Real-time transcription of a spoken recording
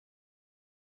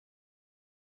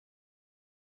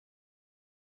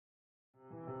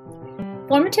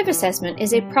Formative assessment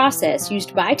is a process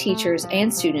used by teachers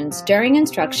and students during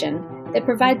instruction that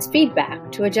provides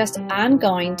feedback to adjust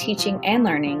ongoing teaching and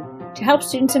learning to help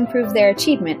students improve their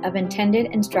achievement of intended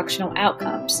instructional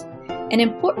outcomes. An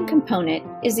important component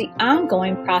is the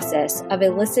ongoing process of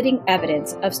eliciting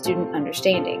evidence of student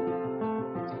understanding.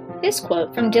 This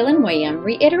quote from Dylan William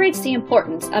reiterates the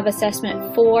importance of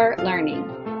assessment for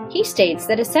learning. He states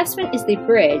that assessment is the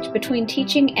bridge between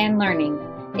teaching and learning.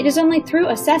 It is only through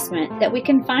assessment that we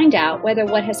can find out whether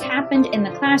what has happened in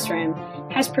the classroom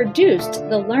has produced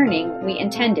the learning we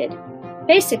intended.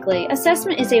 Basically,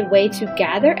 assessment is a way to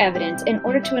gather evidence in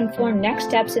order to inform next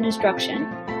steps in instruction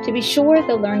to be sure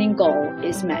the learning goal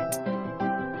is met.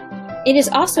 It is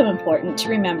also important to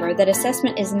remember that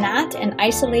assessment is not an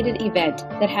isolated event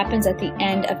that happens at the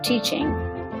end of teaching.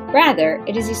 Rather,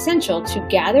 it is essential to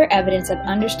gather evidence of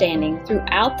understanding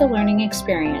throughout the learning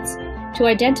experience to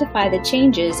identify the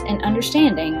changes in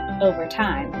understanding over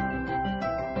time.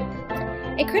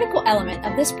 A critical element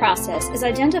of this process is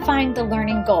identifying the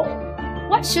learning goal.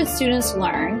 What should students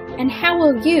learn, and how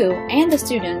will you and the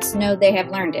students know they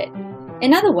have learned it?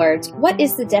 In other words, what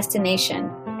is the destination,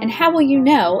 and how will you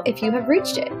know if you have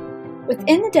reached it?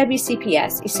 Within the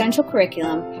WCPS Essential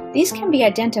Curriculum, these can be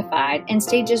identified in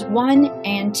stages 1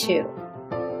 and 2.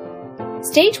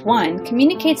 Stage 1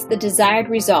 communicates the desired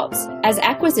results as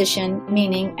acquisition,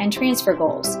 meaning, and transfer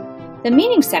goals. The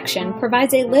meaning section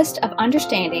provides a list of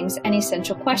understandings and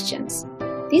essential questions.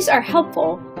 These are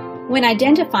helpful when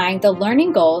identifying the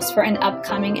learning goals for an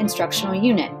upcoming instructional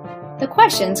unit. The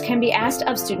questions can be asked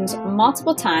of students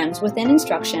multiple times within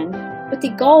instruction with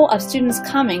the goal of students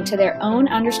coming to their own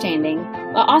understanding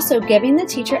while also giving the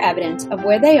teacher evidence of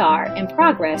where they are in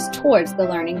progress towards the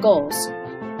learning goals.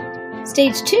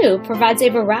 Stage 2 provides a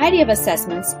variety of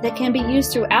assessments that can be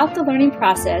used throughout the learning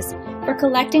process for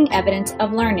collecting evidence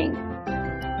of learning.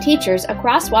 Teachers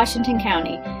across Washington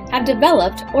County have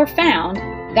developed or found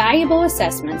valuable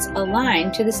assessments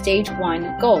aligned to the Stage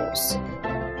 1 goals.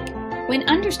 When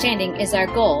understanding is our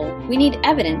goal, we need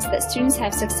evidence that students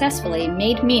have successfully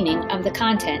made meaning of the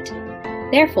content.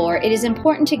 Therefore, it is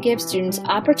important to give students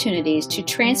opportunities to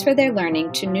transfer their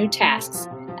learning to new tasks,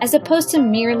 as opposed to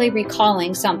merely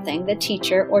recalling something the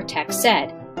teacher or text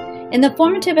said. In the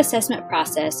formative assessment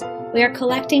process, we are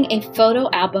collecting a photo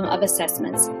album of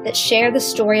assessments that share the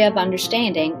story of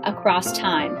understanding across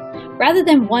time, rather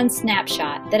than one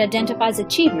snapshot that identifies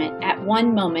achievement at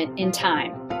one moment in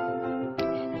time.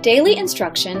 Daily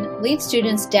instruction leads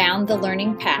students down the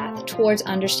learning path towards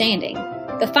understanding,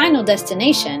 the final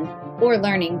destination, or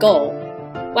learning goal,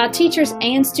 while teachers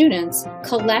and students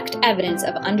collect evidence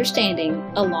of understanding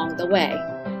along the way.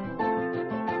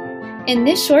 In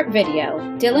this short video,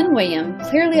 Dylan William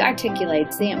clearly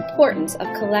articulates the importance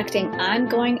of collecting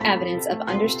ongoing evidence of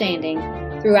understanding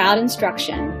throughout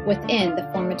instruction within the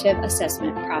formative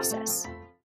assessment process.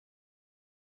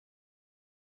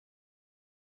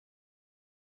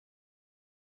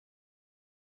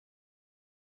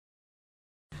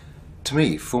 To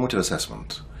me, formative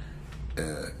assessment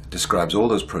describes all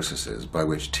those processes by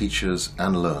which teachers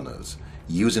and learners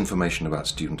use information about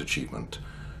student achievement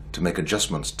to make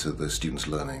adjustments to the student's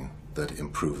learning that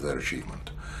improve their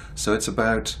achievement. So it's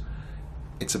about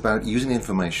using the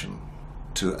information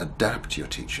to adapt your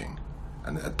teaching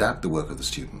and adapt the work of the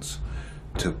students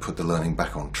to put the learning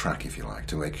back on track, if you like,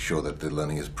 to make sure that the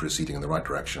learning is proceeding in the right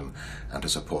direction and to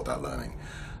support that learning.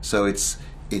 So it's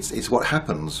what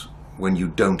happens when you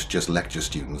don't just lecture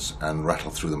students and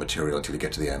rattle through the material until you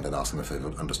get to the end and ask them if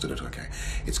they've understood it okay.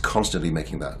 It's constantly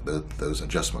making those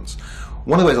adjustments.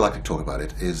 One of the ways I like to talk about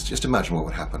it is just imagine what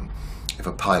would happen if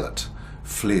a pilot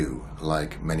flew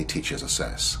like many teachers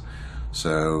assess.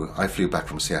 So I flew back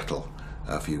from Seattle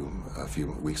a few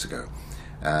weeks ago.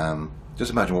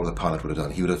 Just imagine what the pilot would have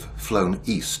done. He would have flown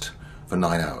east for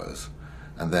 9 hours,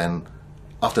 and then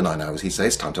after 9 hours he'd say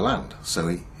it's time to land.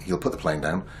 So he'll put the plane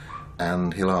down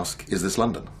and he'll ask, is this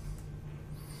London?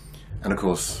 And of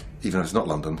course, even if it's not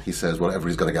London, he says, well,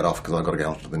 everybody's got to get off because I've got to get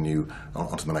onto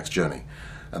the next journey.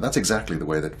 And that's exactly the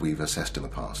way that we've assessed in the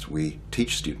past. We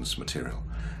teach students material,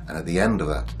 and at the end of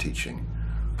that teaching,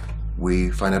 we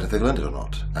find out if they've learned it or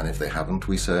not. And if they haven't,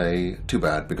 we say, too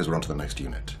bad, because we're on to the next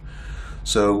unit.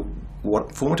 So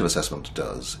what formative assessment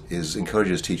does is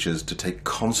encourages teachers to take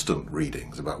constant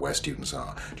readings about where students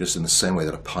are, just in the same way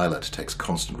that a pilot takes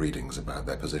constant readings about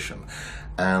their position.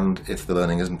 And if the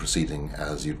learning isn't proceeding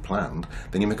as you'd planned,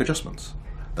 then you make adjustments.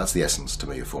 That's the essence, to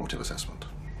me, of formative assessment.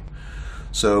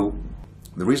 So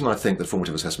the reason I think that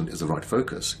formative assessment is the right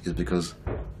focus is because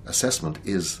assessment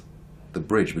is the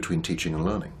bridge between teaching and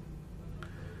learning.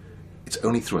 It's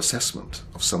only through assessment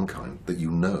of some kind that you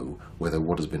know whether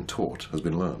what has been taught has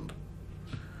been learned.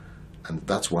 And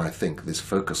that's why I think this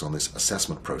focus on this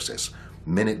assessment process,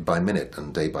 minute by minute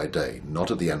and day by day,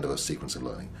 not at the end of a sequence of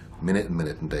learning, minute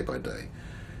and day by day,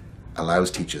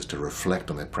 allows teachers to reflect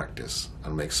on their practice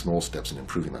and make small steps in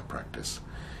improving that practice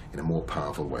in a more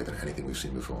powerful way than anything we've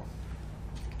seen before.